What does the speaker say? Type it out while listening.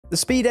The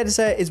Speed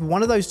Editor is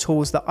one of those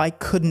tools that I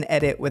couldn't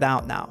edit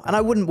without now, and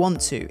I wouldn't want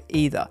to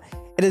either.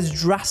 It has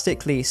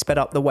drastically sped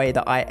up the way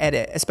that I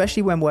edit,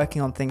 especially when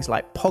working on things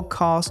like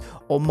podcasts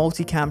or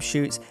multicam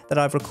shoots that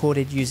I've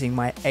recorded using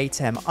my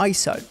ATEM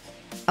ISO.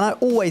 And I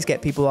always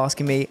get people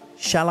asking me,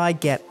 shall I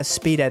get a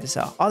Speed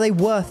Editor? Are they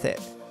worth it?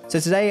 So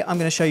today I'm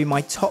going to show you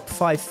my top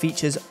 5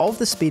 features of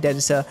the Speed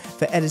Editor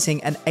for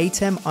editing an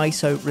ATEM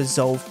ISO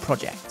Resolve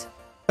project.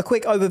 A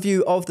quick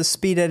overview of the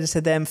Speed Editor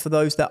then for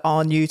those that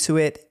are new to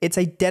it. It's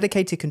a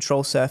dedicated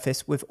control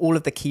surface with all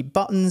of the key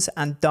buttons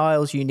and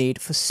dials you need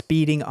for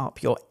speeding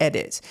up your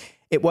edits.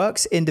 It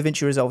works in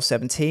DaVinci Resolve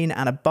 17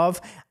 and above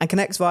and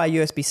connects via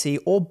USB-C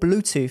or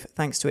Bluetooth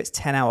thanks to its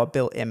 10-hour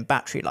built-in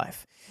battery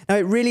life. Now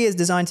it really is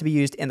designed to be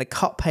used in the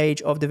cut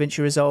page of DaVinci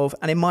Resolve,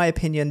 and in my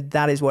opinion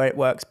that is where it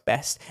works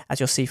best,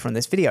 as you'll see from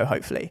this video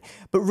hopefully.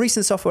 But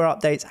recent software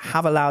updates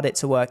have allowed it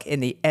to work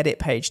in the edit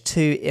page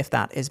too if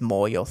that is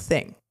more your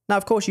thing. Now,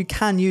 of course, you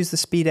can use the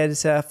Speed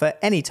Editor for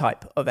any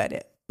type of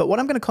edit, but what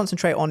I'm going to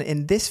concentrate on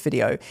in this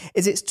video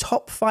is its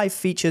top 5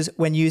 features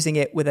when using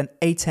it with an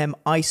ATEM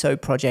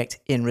ISO project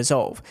in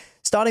Resolve.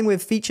 Starting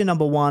with feature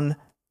number 1,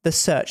 the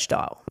search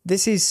dial.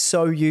 This is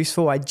so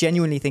useful. I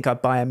genuinely think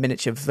I'd buy a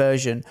miniature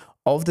version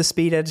of the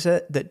Speed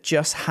Editor that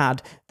just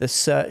had the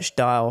search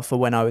dial for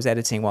when I was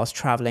editing whilst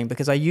traveling,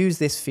 because I use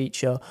this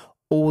feature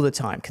all the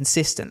time,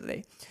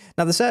 consistently.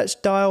 Now, the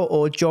search dial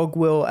or jog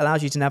wheel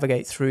allows you to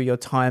navigate through your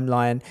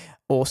timeline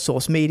or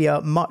source media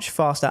much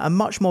faster and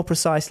much more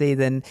precisely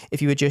than if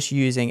you were just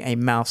using a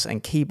mouse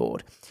and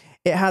keyboard.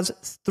 It has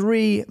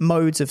 3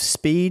 modes of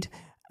speed.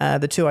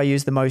 The 2 I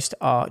use the most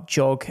are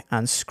jog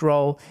and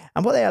scroll.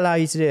 And what they allow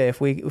you to do, if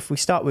we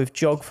start with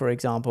jog, for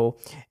example,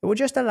 it will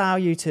just allow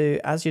you to,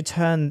 as you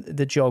turn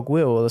the jog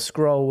wheel or the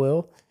scroll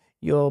wheel,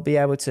 you'll be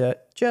able to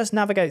just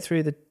navigate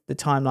through the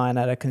timeline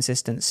at a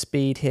consistent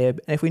speed here. And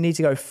if we need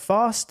to go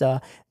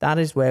faster, that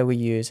is where we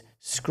use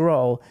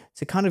scroll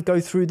to kind of go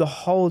through the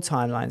whole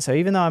timeline. So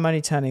even though I'm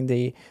only turning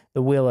the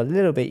wheel a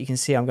little bit, you can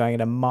see I'm going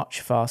at a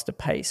much faster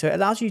pace. So it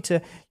allows you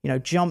to,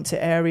 jump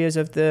to areas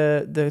of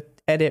the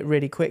edit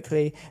really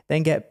quickly,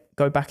 then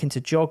go back into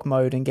jog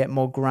mode and get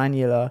more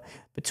granular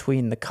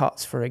between the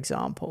cuts, for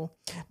example.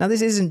 Now,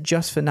 this isn't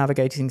just for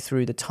navigating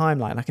through the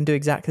timeline. I can do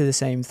exactly the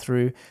same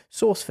through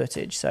source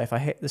footage. So if I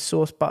hit the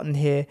source button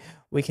here,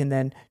 we can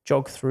then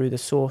jog through the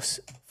source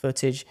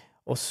footage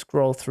or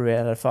scroll through it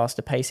at a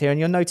faster pace here. And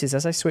you'll notice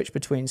as I switch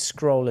between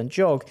scroll and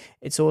jog,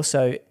 it's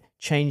also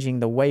changing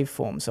the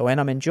waveform. So when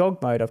I'm in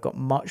jog mode, I've got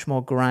much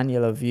more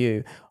granular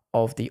view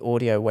of the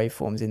audio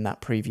waveforms in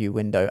that preview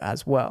window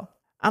as well.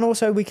 And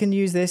also we can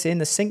use this in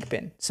the sync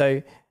bin.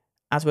 So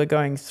as we're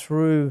going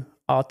through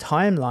our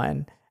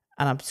timeline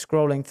and I'm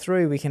scrolling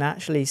through, we can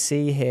actually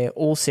see here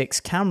all 6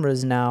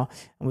 cameras now,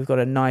 and we've got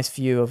a nice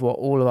view of what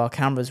all of our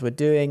cameras were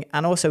doing.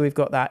 And also we've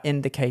got that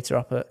indicator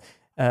up at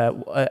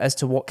as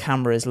to what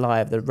camera is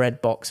live, the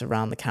red box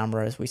around the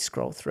camera as we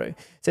scroll through.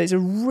 So it's a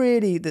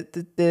really,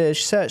 the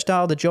search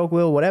dial, the jog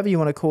wheel, whatever you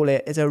want to call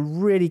it, is a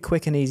really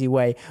quick and easy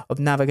way of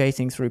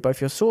navigating through both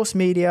your source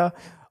media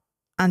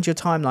and your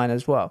timeline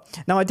as well.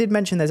 Now, I did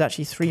mention there's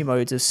actually 3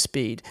 modes of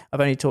speed.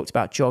 I've only talked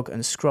about jog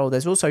and scroll.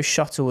 There's also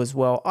shuttle as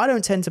well. I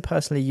don't tend to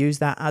personally use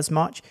that as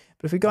much,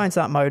 but if we go into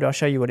that mode, I'll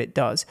show you what it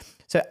does.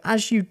 So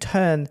as you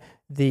turn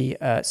the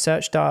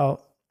search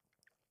dial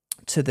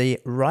to the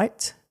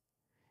right,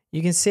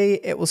 you can see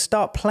it will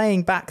start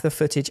playing back the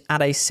footage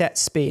at a set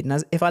speed.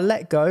 And if I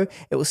let go,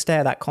 it will stay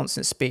at that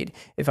constant speed.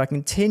 If I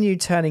continue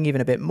turning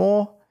even a bit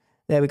more,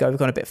 there we go, we've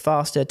gone a bit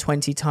faster,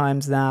 20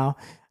 times now.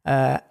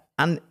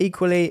 And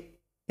equally,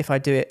 if I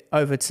do it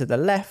over to the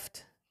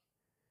left,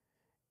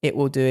 it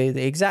will do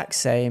the exact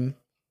same,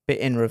 but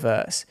in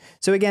reverse.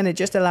 So again, it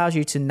just allows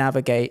you to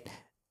navigate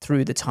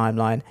through the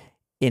timeline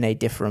in a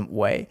different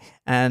way.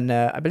 And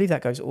I believe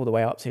that goes all the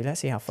way up to, let's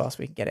see how fast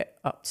we can get it,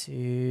 up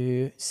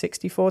to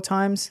 64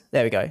 times.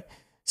 There we go.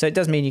 So it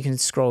does mean you can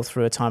scroll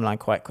through a timeline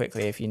quite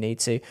quickly if you need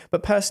to.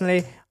 But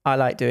personally, I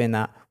like doing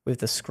that with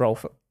the scroll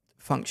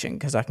function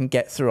because I can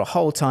get through a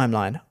whole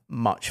timeline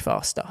much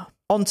faster.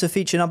 On to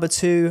feature number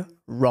 2,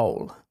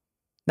 roll.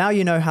 Now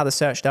you know how the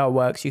search dial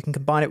works, you can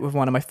combine it with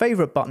one of my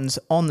favorite buttons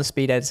on the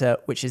Speed Editor,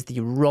 which is the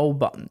roll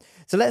button.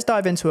 So let's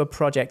dive into a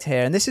project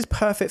here. And this is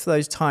perfect for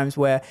those times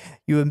where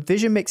you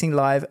envision mixing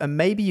live and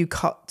maybe you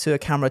cut to a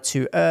camera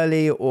too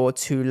early or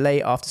too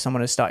late after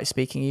someone has started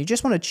speaking. You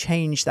just want to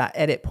change that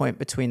edit point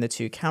between the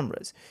 2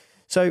 cameras.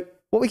 So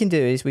what we can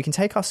do is we can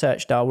take our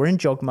search dial, we're in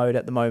jog mode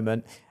at the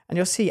moment, and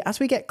you'll see as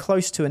we get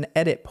close to an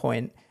edit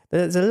point,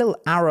 there's a little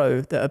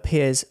arrow that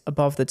appears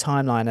above the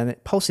timeline and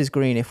it pulses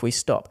green if we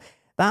stop.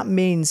 That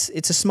means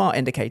it's a smart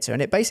indicator,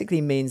 and it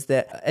basically means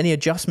that any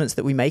adjustments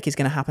that we make is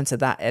going to happen to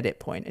that edit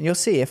point. And you'll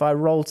see if I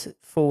roll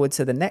forward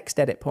to the next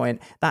edit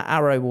point, that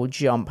arrow will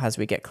jump as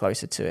we get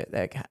closer to it.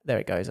 There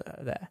it goes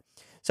there.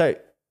 So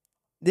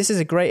this is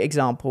a great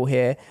example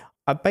here.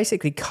 I've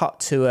basically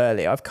cut too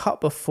early. I've cut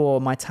before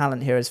my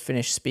talent here has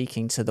finished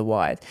speaking to the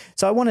wide.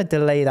 So I want to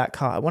delay that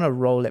cut. I want to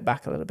roll it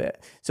back a little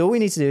bit. So all we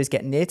need to do is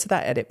get near to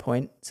that edit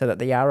point so that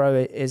the arrow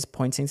is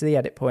pointing to the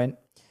edit point.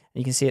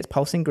 You can see it's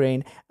pulsing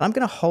green. And I'm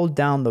going to hold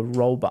down the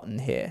roll button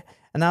here.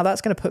 And now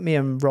that's going to put me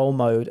in roll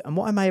mode. And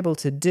what I'm able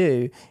to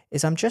do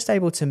is I'm just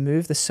able to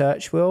move the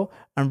search wheel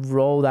and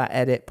roll that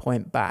edit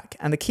point back.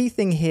 And the key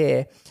thing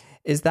here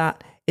is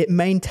that it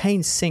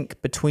maintains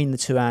sync between the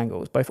two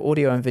angles, both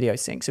audio and video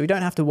sync. So we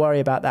don't have to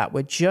worry about that.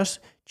 We're just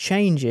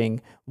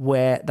changing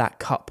where that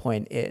cut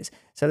point is.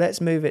 So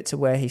let's move it to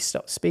where he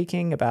stopped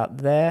speaking, about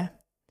there.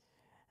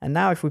 And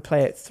now if we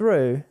play it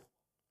through,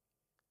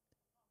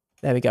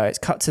 there we go. It's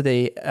cut to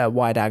the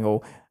wide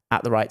angle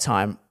at the right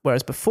time.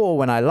 Whereas before,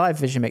 when I live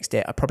vision mixed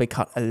it, I probably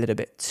cut a little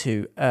bit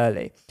too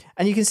early.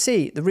 And you can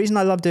see the reason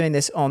I love doing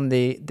this on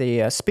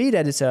the speed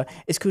editor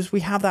is because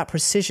we have that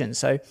precision.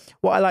 So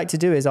what I like to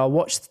do is I'll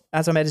watch,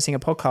 as I'm editing a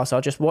podcast,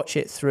 I'll just watch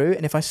it through.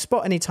 And if I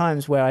spot any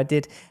times where I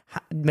did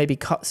maybe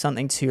cut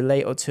something too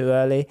late or too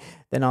early,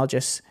 then I'll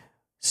just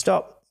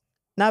stop,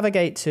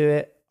 navigate to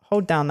it,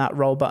 hold down that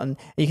roll button.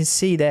 And you can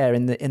see there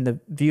in the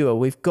viewer,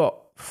 we've got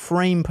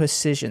frame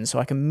precision. So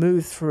I can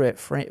move through it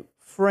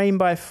frame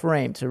by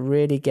frame to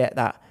really get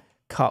that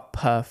cut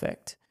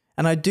perfect.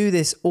 And I do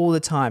this all the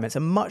time. It's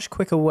a much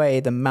quicker way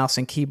than mouse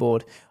and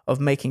keyboard of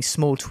making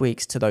small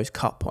tweaks to those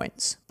cut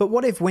points. But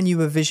what if when you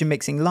were vision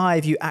mixing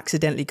live, you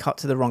accidentally cut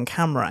to the wrong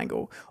camera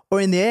angle?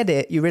 Or in the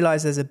edit, you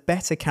realize there's a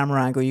better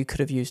camera angle you could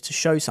have used to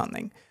show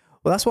something?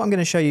 Well, that's what I'm going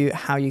to show you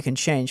how you can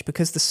change,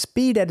 because the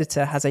speed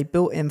editor has a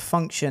built-in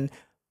function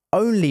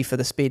only for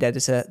the speed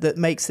editor that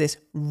makes this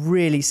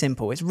really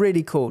simple. It's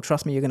really cool.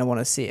 Trust me, you're going to want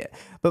to see it.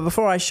 But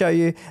before I show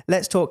you,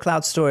 let's talk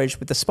cloud storage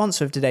with the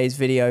sponsor of today's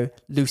video,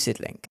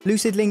 LucidLink.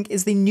 LucidLink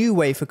is the new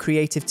way for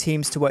creative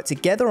teams to work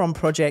together on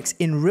projects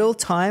in real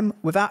time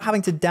without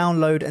having to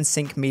download and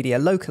sync media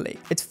locally.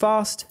 It's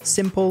fast,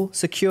 simple,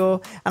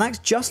 secure, and acts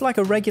just like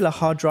a regular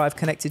hard drive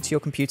connected to your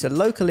computer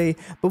locally,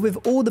 but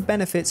with all the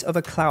benefits of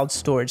a cloud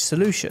storage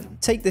solution.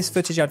 Take this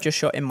footage I've just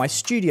shot in my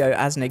studio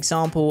as an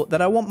example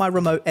that I want my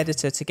remote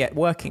editor to get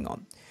working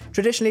on.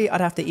 Traditionally,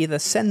 I'd have to either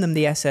send them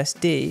the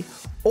SSD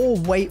or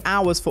wait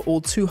hours for all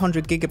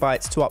 200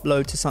 gigabytes to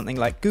upload to something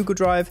like Google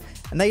Drive,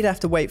 and they'd have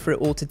to wait for it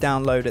all to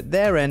download at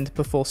their end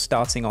before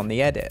starting on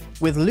the edit.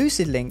 With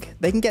LucidLink,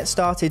 they can get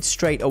started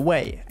straight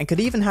away and could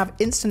even have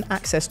instant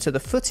access to the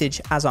footage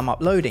as I'm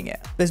uploading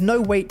it. There's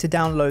no wait to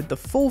download the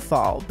full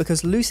file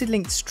because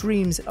LucidLink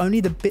streams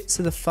only the bits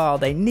of the file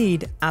they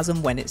need as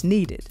and when it's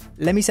needed.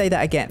 Let me say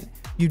that again.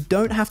 You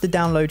don't have to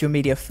download your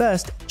media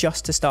first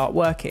just to start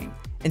working.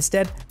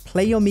 Instead,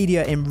 play your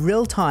media in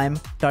real time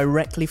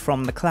directly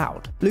from the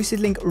cloud.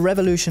 LucidLink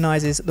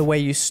revolutionizes the way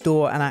you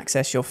store and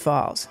access your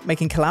files,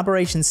 making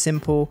collaboration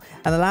simple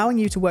and allowing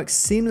you to work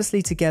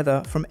seamlessly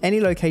together from any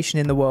location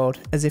in the world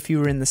as if you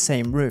were in the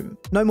same room.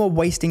 No more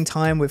wasting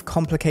time with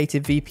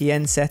complicated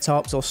VPN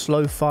setups or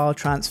slow file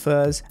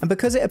transfers, and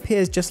because it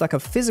appears just like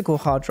a physical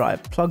hard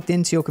drive plugged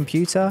into your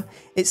computer,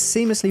 it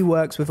seamlessly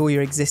works with all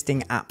your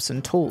existing apps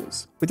and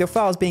tools. With your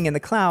files being in the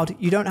cloud,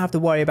 you don't have to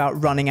worry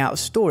about running out of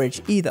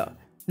storage either.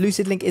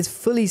 LucidLink is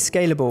fully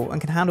scalable and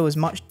can handle as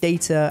much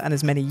data and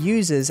as many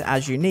users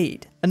as you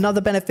need. Another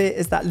benefit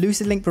is that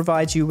LucidLink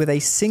provides you with a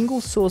single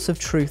source of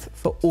truth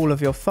for all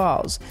of your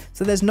files,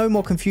 so there's no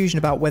more confusion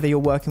about whether you're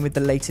working with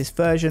the latest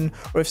version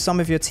or if some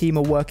of your team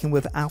are working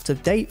with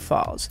out-of-date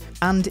files.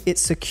 And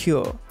it's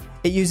secure.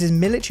 It uses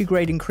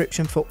military-grade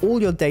encryption for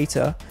all your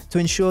data to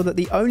ensure that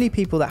the only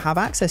people that have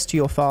access to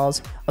your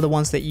files are the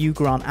ones that you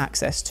grant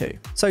access to.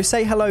 So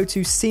say hello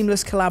to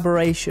seamless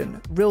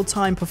collaboration,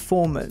 real-time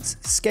performance,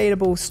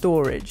 scalable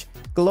storage,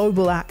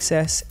 global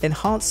access,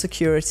 enhanced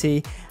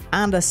security,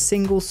 and a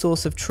single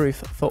source of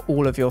truth for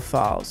all of your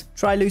files.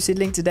 Try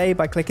LucidLink today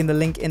by clicking the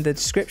link in the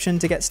description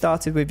to get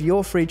started with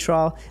your free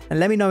trial,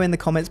 and let me know in the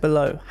comments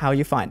below how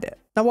you find it.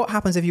 Now, what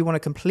happens if you want to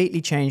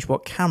completely change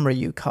what camera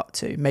you cut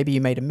to? Maybe you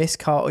made a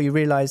miscut or you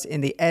realized in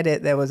the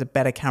edit there was a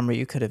better camera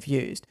you could have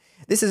used.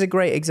 This is a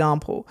great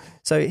example.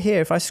 So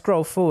here, if I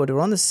scroll forward, we're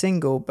on the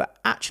single, but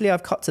actually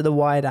I've cut to the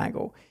wide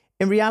angle.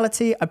 In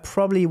reality, I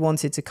probably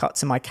wanted to cut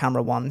to my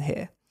camera 1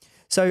 here.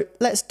 So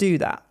let's do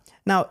that.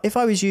 Now, if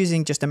I was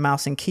using just a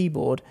mouse and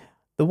keyboard,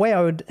 the way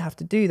I would have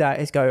to do that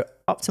is go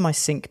up to my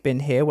sync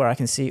bin here where I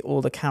can see all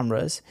the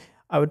cameras.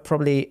 I would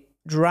probably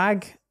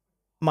drag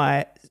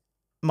my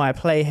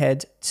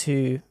playhead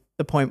to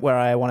the point where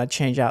I want to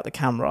change out the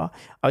camera.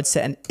 I would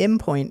set an in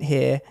point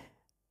here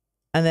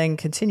and then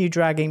continue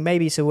dragging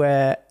maybe to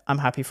where I'm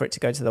happy for it to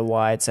go to the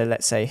wide. So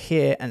let's say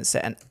here, and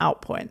set an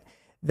out point.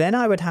 Then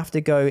I would have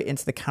to go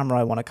into the camera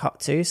I want to cut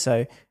to.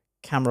 So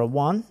camera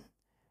 1.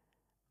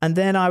 And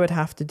then I would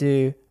have to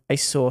do a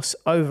source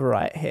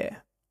overwrite here.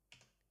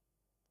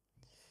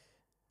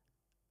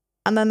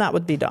 And then that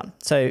would be done.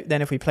 So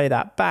then if we play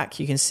that back,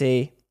 you can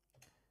see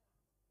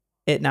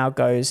it now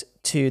goes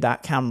to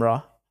that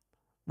camera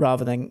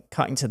rather than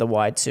cutting to the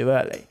wide too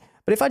early.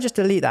 But if I just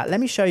delete that, let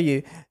me show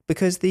you,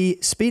 because the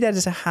speed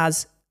editor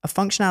has a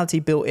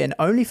functionality built in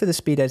only for the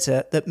speed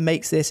editor that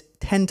makes this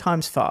 10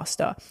 times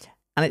faster.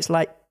 And it's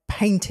like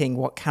painting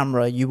what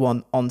camera you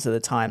want onto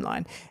the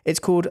timeline. It's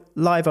called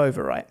live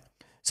overwrite.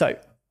 So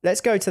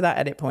let's go to that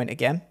edit point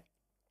again.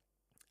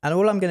 And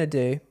all I'm going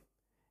to do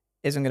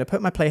is I'm going to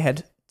put my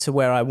playhead to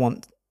where I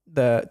want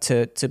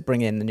to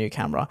bring in the new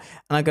camera.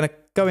 And I'm going to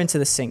go into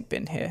the sync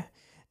bin here.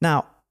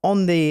 Now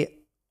on the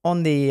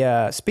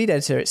speed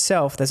editor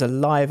itself, there's a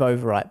live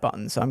overwrite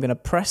button. So I'm going to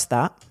press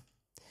that.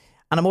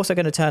 And I'm also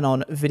going to turn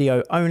on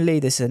video only.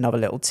 This is another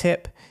little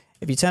tip.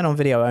 If you turn on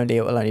video only,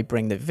 it will only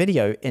bring the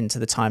video into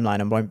the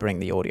timeline and won't bring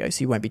the audio.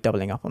 So you won't be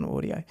doubling up on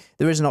audio.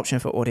 There is an option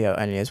for audio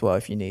only as well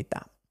if you need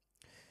that.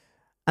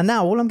 And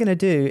now all I'm going to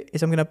do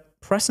is I'm going to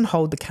press and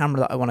hold the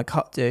camera that I want to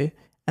cut to,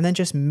 and then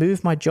just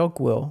move my jog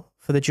wheel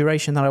for the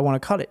duration that I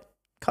want to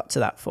cut to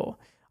that for.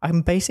 I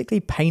can basically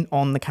paint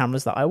on the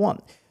cameras that I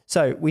want.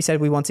 So we said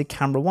we wanted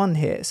camera 1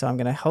 here. So I'm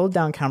going to hold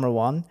down camera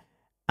 1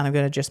 and I'm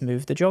going to just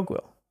move the jog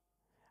wheel.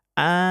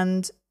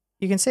 And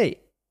you can see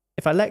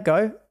if I let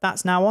go,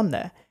 that's now on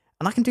there.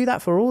 And I can do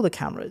that for all the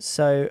cameras.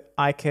 So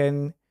I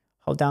can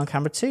hold down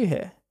camera 2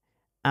 here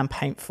and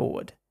paint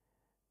forward.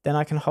 Then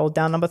I can hold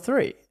down number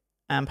 3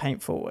 and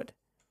paint forward.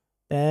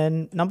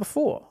 Then number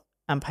 4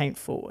 and paint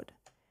forward.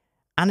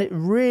 And it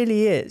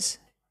really is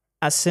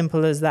as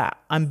simple as that.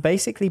 I'm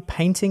basically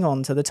painting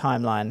onto the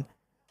timeline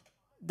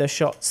the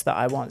shots that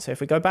I want. So if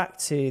we go back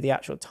to the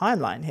actual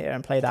timeline here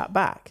and play that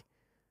back,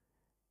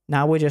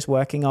 now we're just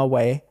working our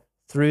way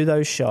through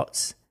those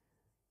shots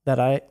that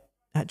I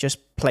had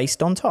just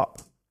placed on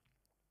top.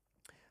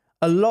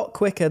 A lot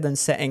quicker than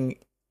setting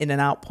in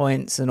and out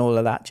points and all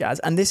of that jazz.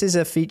 And this is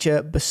a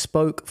feature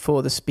bespoke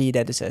for the speed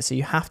editor. So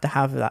you have to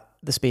have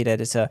the speed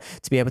editor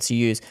to be able to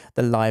use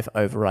the live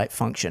overwrite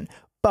function.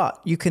 But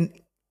you can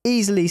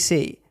easily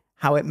see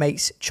how it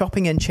makes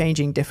chopping and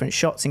changing different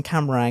shots and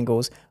camera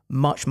angles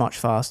much, much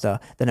faster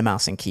than a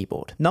mouse and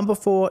keyboard. Number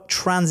 4,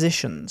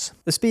 transitions.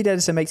 The speed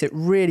editor makes it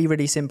really,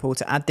 really simple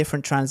to add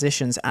different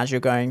transitions as you're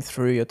going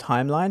through your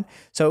timeline.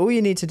 So all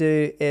you need to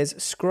do is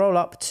scroll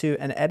up to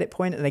an edit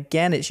point. And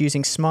again, it's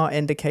using smart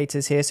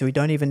indicators here. So we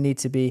don't even need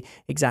to be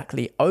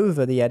exactly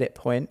over the edit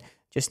point,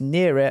 just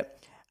near it.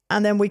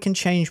 And then we can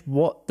change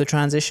what the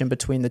transition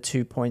between the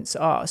 2 points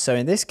are. So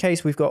in this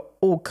case, we've got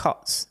all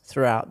cuts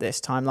throughout this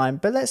timeline,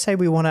 but let's say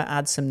we want to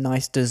add some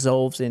nice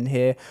dissolves in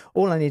here.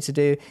 All I need to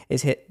do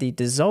is hit the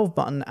dissolve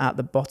button at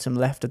the bottom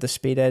left of the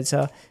speed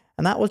editor,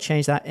 and that will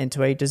change that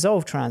into a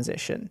dissolve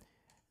transition.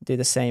 Do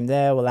the same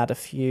there. We'll add a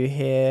few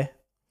here.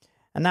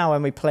 And now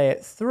when we play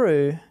it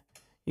through,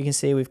 you can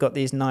see we've got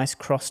these nice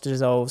cross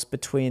dissolves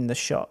between the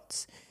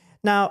shots.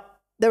 Now,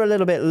 they're a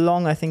little bit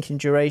long, I think, in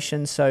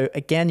duration. So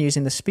again,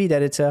 using the speed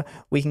editor,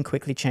 we can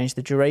quickly change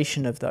the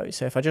duration of those.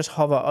 So if I just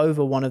hover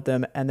over one of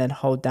them and then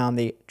hold down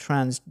the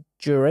trans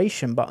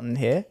duration button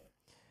here,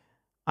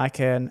 I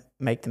can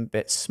make them a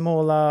bit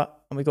smaller.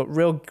 And we've got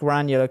real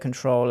granular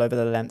control over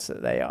the lengths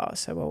that they are.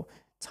 So we'll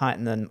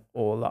tighten them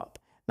all up.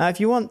 Now, if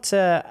you want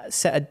to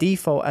set a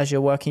default as you're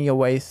working your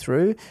way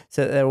through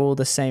so that they're all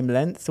the same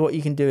length, what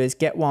you can do is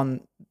get one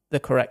the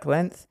correct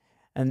length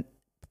and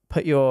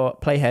put your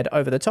playhead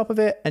over the top of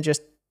it and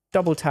just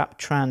double tap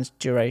trans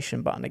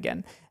duration button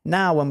again.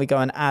 Now, when we go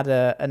and add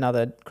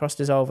another cross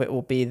dissolve, it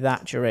will be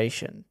that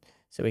duration.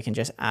 So we can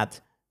just add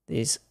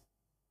these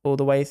all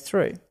the way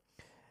through.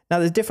 Now,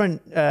 there's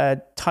different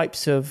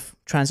types of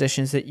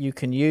transitions that you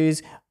can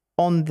use.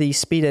 On the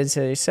speed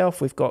editor itself,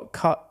 we've got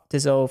cut,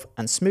 dissolve,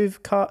 and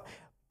smooth cut.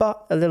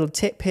 But a little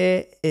tip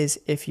here is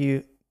if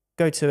you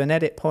go to an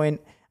edit point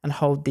and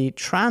hold the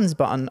trans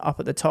button up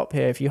at the top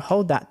here, if you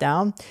hold that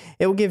down,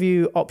 it will give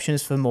you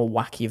options for more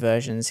wacky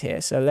versions here.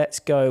 So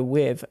let's go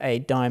with a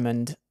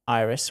diamond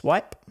iris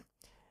swipe.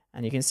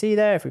 And you can see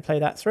there, if we play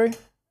that through,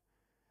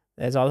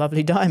 there's our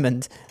lovely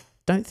diamond.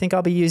 Don't think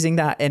I'll be using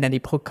that in any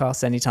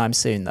podcasts anytime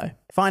soon though.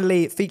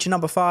 Finally, feature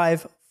number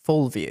 5,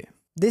 full view.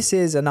 This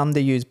is an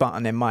underused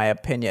button in my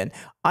opinion.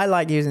 I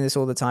like using this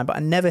all the time, but I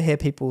never hear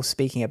people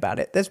speaking about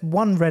it. There's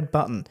one red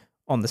button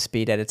on the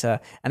speed editor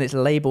and it's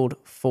labeled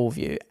full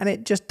view, and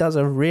it just does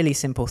a really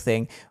simple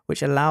thing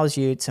which allows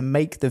you to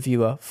make the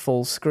viewer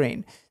full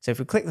screen. So if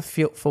we click the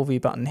full view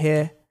button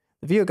here,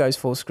 the viewer goes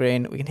full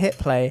screen, we can hit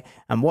play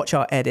and watch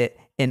our edit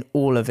in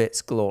all of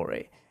its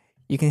glory.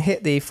 You can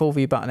hit the full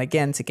view button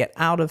again to get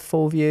out of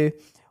full view,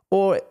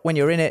 or when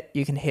you're in it,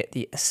 you can hit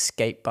the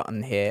escape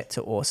button here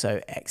to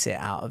also exit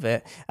out of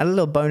it. And a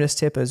little bonus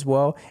tip as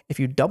well, if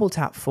you double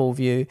tap full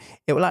view,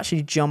 it will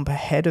actually jump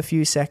ahead a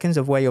few seconds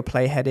of where your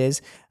playhead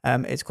is.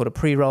 It's called a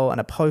pre-roll and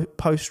a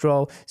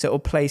post-roll. So it will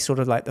play sort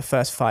of like the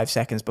first 5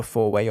 seconds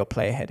before where your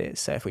playhead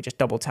is. So if we just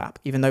double tap,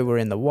 even though we're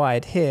in the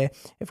wide here,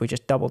 if we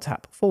just double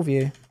tap full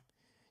view,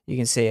 you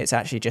can see it's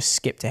actually just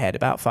skipped ahead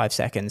about 5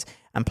 seconds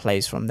and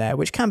plays from there,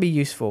 which can be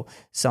useful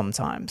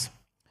sometimes.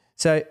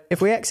 So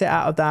if we exit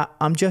out of that,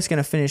 I'm just going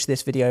to finish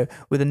this video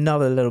with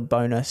another little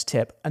bonus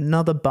tip,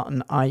 another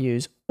button I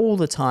use all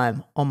the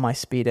time on my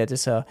speed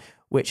editor,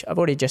 which I've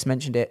already just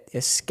mentioned it, the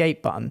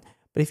escape button.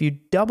 But if you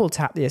double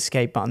tap the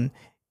escape button,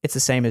 it's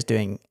the same as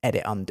doing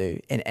edit undo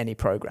in any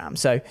program.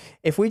 So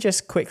if we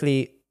just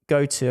quickly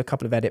go to a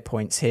couple of edit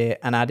points here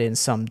and add in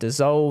some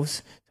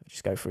dissolves,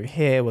 just go through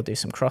here, we'll do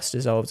some cross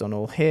dissolves on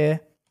all here.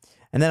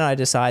 And then I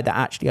decide that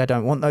actually I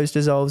don't want those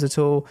dissolves at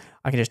all.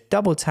 I can just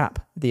double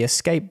tap the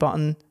escape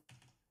button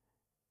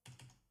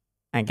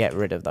and get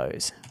rid of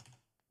those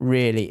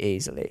really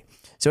easily.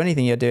 So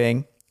anything you're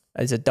doing,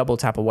 is a double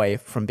tap away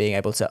from being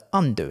able to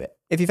undo it.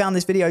 If you found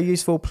this video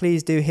useful,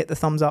 please do hit the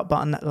thumbs up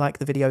button, like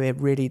the video. It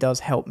really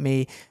does help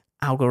me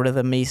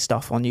algorithm-y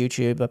stuff on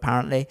YouTube,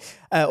 apparently.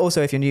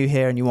 Also, if you're new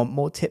here and you want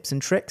more tips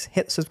and tricks,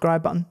 hit the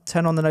subscribe button,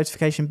 turn on the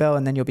notification bell,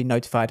 and then you'll be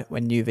notified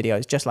when new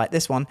videos just like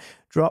this one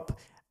drop.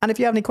 And if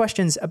you have any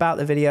questions about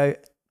the video,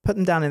 put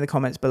them down in the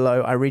comments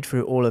below. I read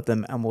through all of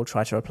them and we'll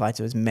try to reply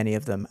to as many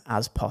of them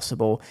as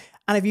possible.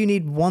 And if you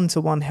need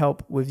one-to-one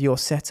help with your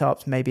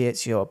setups, maybe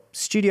it's your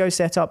studio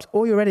setups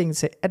or your editing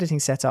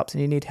setups,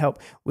 and you need help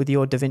with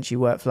your DaVinci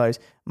workflows,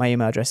 my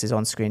email address is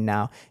on screen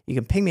now. You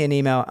can ping me an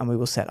email and we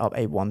will set up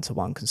a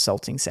one-to-one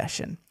consulting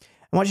session.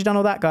 And once you've done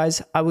all that,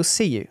 guys, I will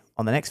see you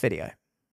on the next video.